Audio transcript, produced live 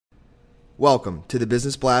Welcome to the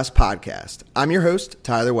Business Blast podcast. I'm your host,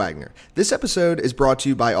 Tyler Wagner. This episode is brought to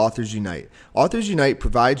you by Authors Unite. Authors Unite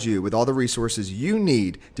provides you with all the resources you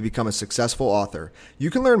need to become a successful author. You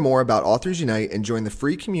can learn more about Authors Unite and join the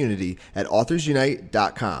free community at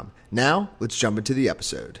authorsunite.com. Now, let's jump into the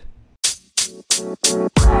episode.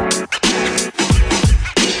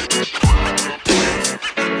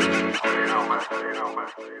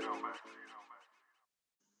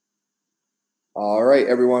 All right,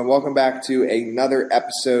 everyone. Welcome back to another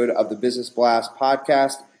episode of the Business Blast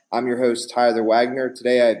podcast. I'm your host, Tyler Wagner.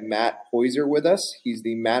 Today, I have Matt Heuser with us. He's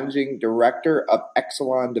the Managing Director of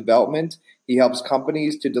Exelon Development. He helps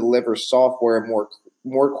companies to deliver software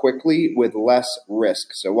more quickly with less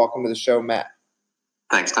risk. So welcome to the show, Matt.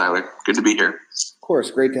 Thanks, Tyler. Good to be here. Of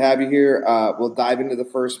course. Great to have you here. We'll dive into the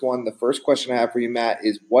first one. The first question I have for you, Matt,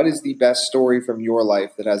 is what is the best story from your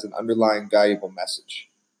life that has an underlying valuable message?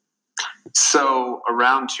 So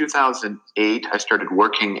around 2008, I started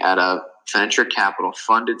working at a venture capital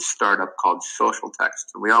funded startup called Social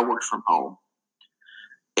Text. And we all worked from home.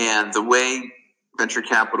 And the way venture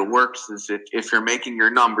capital works is if you're making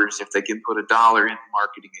your numbers, if they can put $1 in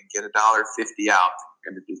marketing and get $1.50 out,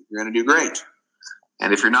 you're going to do great.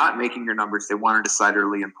 And if you're not making your numbers, they want to decide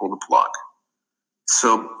early and pull the plug.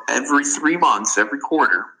 So every 3 months, every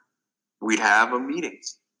quarter, we'd have a meeting.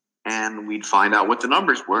 And we'd find out what the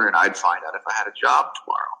numbers were, and I'd find out if I had a job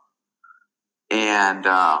tomorrow. And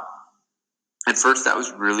at first, that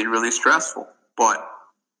was really, really stressful. But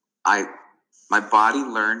my body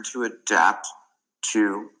learned to adapt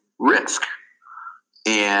to risk.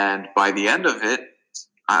 And by the end of it,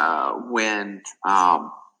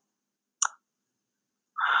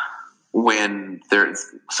 we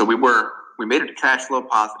made it to cash flow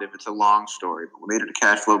positive. It's a long story, but we made it to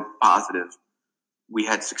cash flow positive. We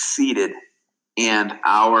had succeeded, and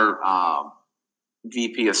our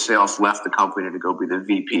VP of sales left the company to go be the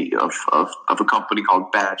VP of a company called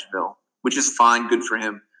Badgeville, which is fine, good for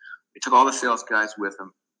him. He took all the sales guys with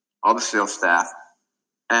him, all the sales staff,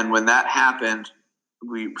 and when that happened,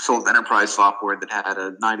 we sold enterprise software that had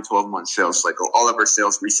a 9 to 12 month sales cycle. All of our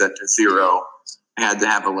sales reset to zero. I had to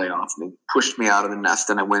have a layoff. They pushed me out of the nest,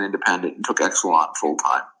 and I went independent and took Exelon full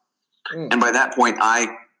time. And by that point,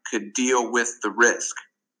 I could deal with the risk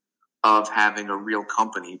of having a real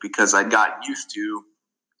company because I got used to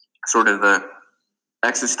sort of the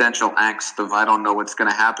existential angst of I don't know what's going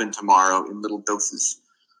to happen tomorrow in little doses.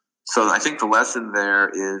 So I think the lesson there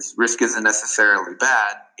is risk isn't necessarily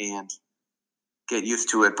bad, and get used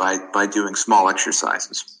to it by doing small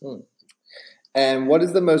exercises. And what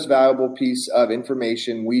is the most valuable piece of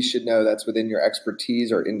information we should know that's within your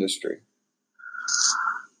expertise or industry?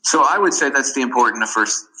 So I would say that's the importance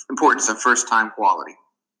of first-time quality.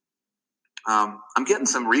 I'm getting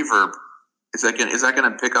some reverb. Is that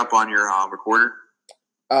going to pick up on your recorder?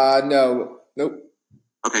 No. Nope.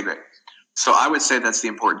 Okay, great. So I would say that's the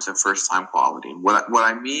importance of first-time quality. What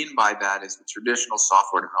I mean by that is the traditional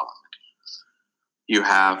software development. You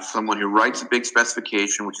have someone who writes a big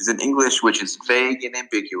specification, which is in English, which is vague and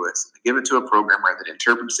ambiguous. They give it to a programmer that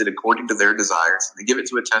interprets it according to their desires. And they give it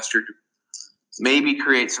to a tester to maybe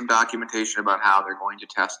create some documentation about how they're going to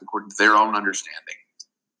test according to their own understanding.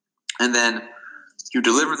 And then you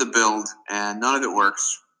deliver the build, and none of it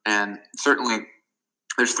works. And certainly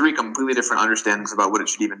there's 3 completely different understandings about what it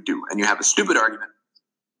should even do. And you have a stupid argument.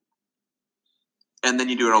 And then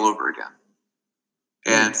you do it all over again.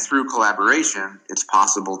 And through collaboration, it's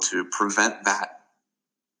possible to prevent that.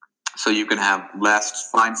 So you can have less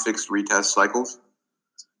fine-fixed retest cycles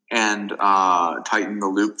and tighten the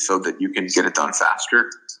loop so that you can get it done faster.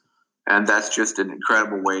 And that's just an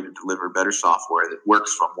incredible way to deliver better software that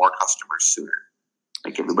works for more customers sooner.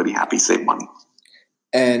 Make everybody happy, save money.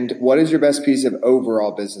 And what is your best piece of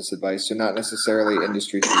overall business advice, so not necessarily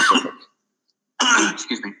industry specific?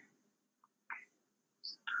 Excuse me.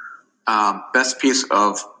 Best piece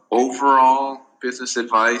of overall business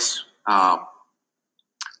advice,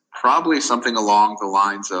 probably something along the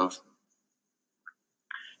lines of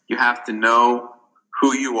you have to know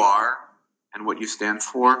who you are and what you stand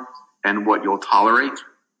for and what you'll tolerate.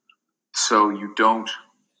 So you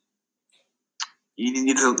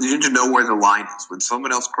need to know where the line is when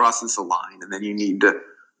someone else crosses the line, and then you need to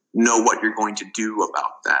know what you're going to do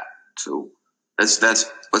about that. So that's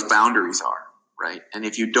what boundaries are. Right. And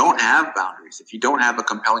if you don't have boundaries, if you don't have a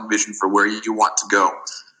compelling vision for where you want to go,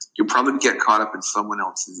 you'll probably get caught up in someone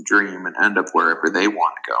else's dream and end up wherever they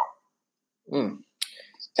want to go.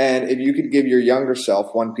 And if you could give your younger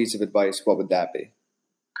self one piece of advice, what would that be?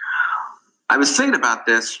 I was thinking about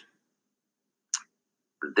this.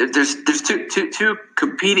 There's two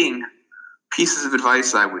competing pieces of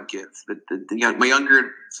advice I would give that my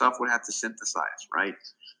younger self would have to synthesize, right?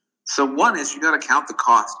 So one is you got to count the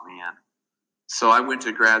cost, man. So I went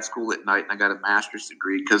to grad school at night and I got a master's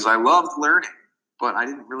degree because I loved learning, but I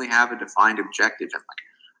didn't really have a defined objective. And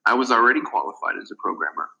I was already qualified as a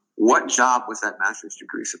programmer. What job was that master's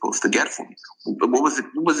degree supposed to get for me? What was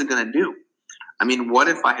it going to do? I mean, what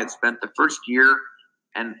if I had spent the first year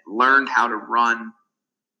and learned how to run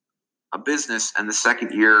a business, and the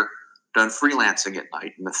second year done freelancing at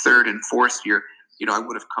night, and the third and fourth year, I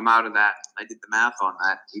would have come out of that. I did the math on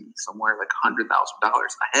that, maybe somewhere like $100,000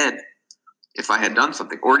 ahead if I had done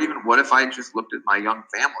something. Or even what if I just looked at my young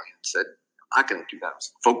family and said, I'm not going to do that.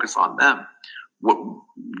 Focus on them. What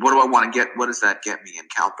do I want to get? What does that get me? And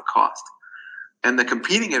count the cost. And the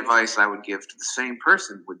competing advice I would give to the same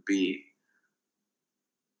person would be,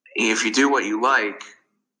 if you do what you like,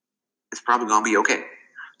 it's probably going to be okay.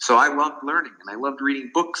 So I loved learning, and I loved reading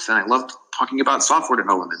books, and I loved talking about software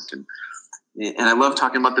development, and I loved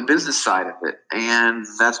talking about the business side of it. And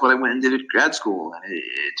that's what I went and did at grad school, and it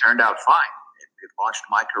turned out fine. It launched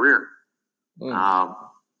my career.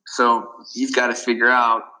 So you've got to figure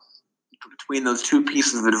out between those two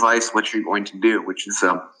pieces of advice what you're going to do, which is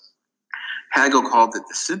Hegel called it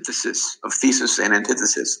the synthesis of thesis and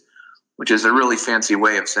antithesis, which is a really fancy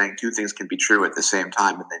way of saying two things can be true at the same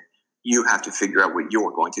time, and then you have to figure out what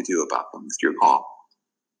you're going to do about them. It's your call.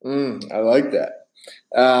 I like that.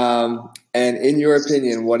 And in your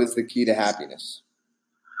opinion, what is the key to happiness?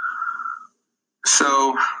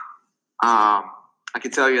 So I can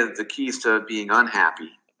tell you that the keys to being unhappy,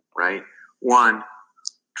 right? One,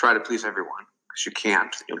 try to please everyone, because you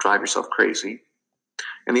can't. You'll drive yourself crazy.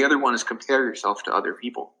 And the other one is compare yourself to other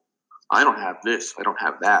people. I don't have this. I don't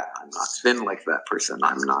have that. I'm not thin like that person.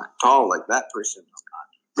 I'm not tall like that person. I'm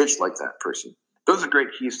not rich like that person. Those are great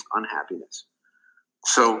keys to unhappiness.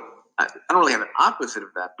 So I don't really have an opposite of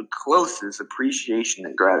that, but close is appreciation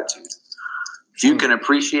and gratitude. If you can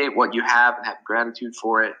appreciate what you have and have gratitude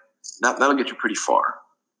for it, that'll get you pretty far.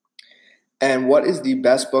 And what is the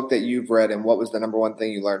best book that you've read, and what was the number one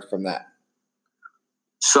thing you learned from that?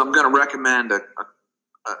 So I'm going to recommend a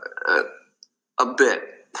bit.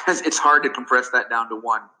 It's hard to compress that down to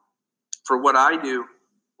one. For what I do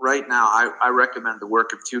right now, I recommend the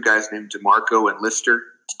work of two guys named DeMarco and Lister,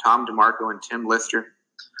 Tom DeMarco and Tim Lister.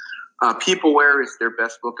 Peopleware is their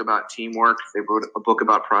best book about teamwork. They wrote a book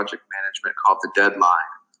about project management called The Deadline.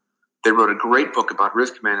 They wrote a great book about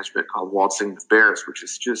risk management called Waltzing with Bears, which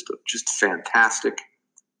is just fantastic.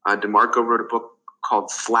 DeMarco wrote a book called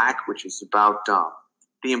Slack, which is about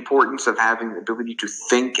the importance of having the ability to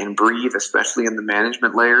think and breathe, especially in the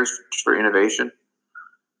management layers for innovation.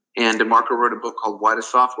 And DeMarco wrote a book called Why Does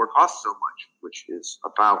Software Cost So Much, which is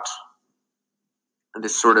about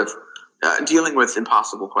this sort of dealing with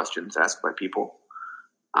impossible questions asked by people.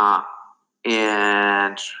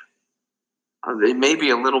 And they may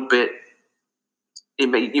be a little bit, you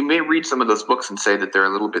may read some of those books and say that they're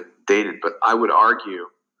a little bit dated, but I would argue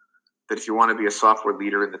that if you want to be a software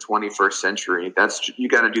leader in the 21st century, you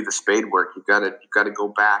got to do the spade work. You've got to go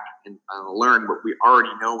back and learn what we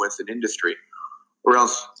already know as an industry, or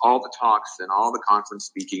else all the talks and all the conference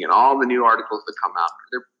speaking and all the new articles that come out,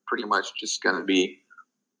 they're pretty much just going to be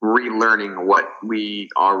relearning what we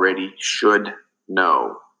already should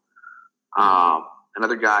know.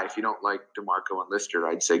 Another guy, if you don't like DeMarco and Lister,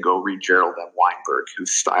 I'd say go read Gerald M. Weinberg,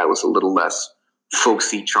 whose style is a little less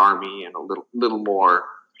folksy, charmy, and a little more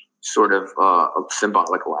sort of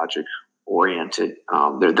symbolic logic oriented.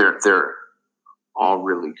 They're all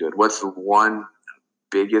really good. What's the one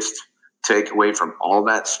biggest takeaway from all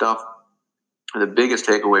that stuff? The biggest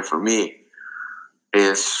takeaway for me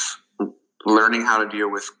is learning how to deal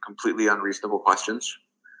with completely unreasonable questions.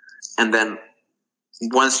 And then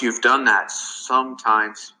once you've done that,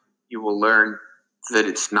 sometimes you will learn that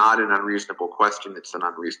it's not an unreasonable question, it's an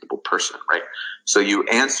unreasonable person, right? So you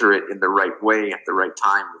answer it in the right way at the right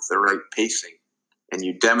time with the right pacing, and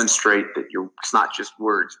you demonstrate that it's not just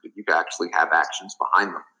words, but you actually have actions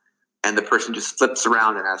behind them. And the person just flips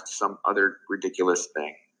around and asks some other ridiculous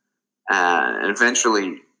thing. And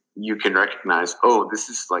eventually you can recognize, oh, this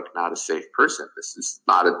is like not a safe person. This is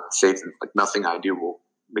not a safe, like nothing I do will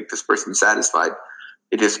make this person satisfied.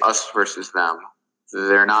 It is us versus them.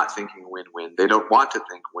 They're not thinking win-win. They don't want to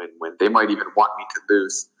think win-win. They might even want me to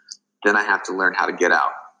lose. Then I have to learn how to get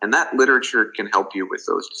out. And that literature can help you with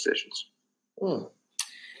those decisions.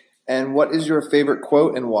 And what is your favorite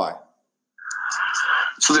quote and why?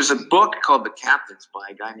 So there's a book called The Captains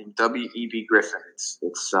by a guy named W.E.B. Griffin. It's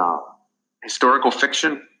historical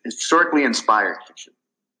fiction, historically inspired fiction.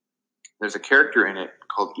 There's a character in it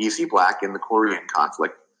called Easy Black in the Korean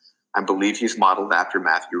conflict. I believe he's modeled after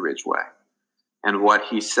Matthew Ridgway. And what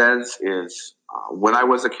he says is, when I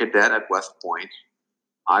was a cadet at West Point,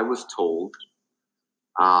 I was told,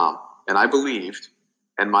 and I believed,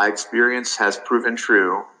 and my experience has proven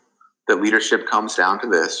true, that leadership comes down to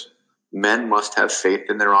this: men must have faith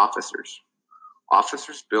in their officers.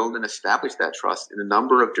 Officers build and establish that trust in a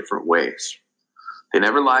number of different ways. They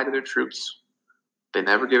never lie to their troops. They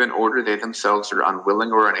never give an order they themselves are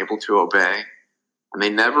unwilling or unable to obey. And they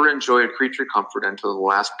never enjoy a creature comfort until the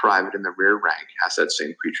last private in the rear rank has that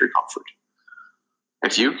same creature comfort.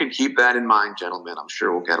 If you can keep that in mind, gentlemen, I'm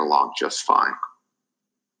sure we'll get along just fine.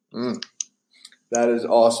 That is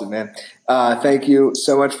awesome, man. Thank you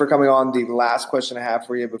so much for coming on. The last question I have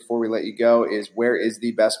for you before we let you go is, where is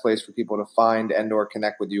the best place for people to find and or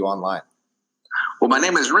connect with you online? Well, my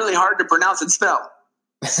name is really hard to pronounce and spell.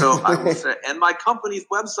 So I will say, and my company's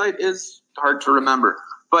website is hard to remember.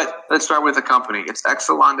 But let's start with the company. It's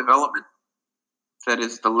Exelon Development. That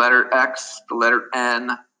is the letter X, the letter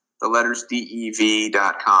N, the letters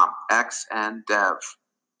DEV.com. xndev.com.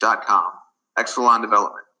 Exelon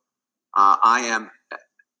Development. I am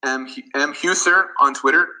M. Husser on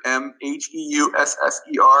Twitter, MHEUSSER.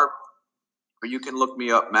 Or you can look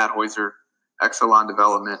me up, Matt Heuser, Exelon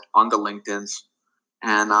Development, on the LinkedIn's.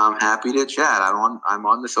 And I'm happy to chat. I'm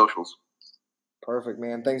on the socials. Perfect,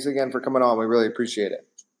 man. Thanks again for coming on. We really appreciate it.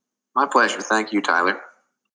 My pleasure. Thank you, Tyler.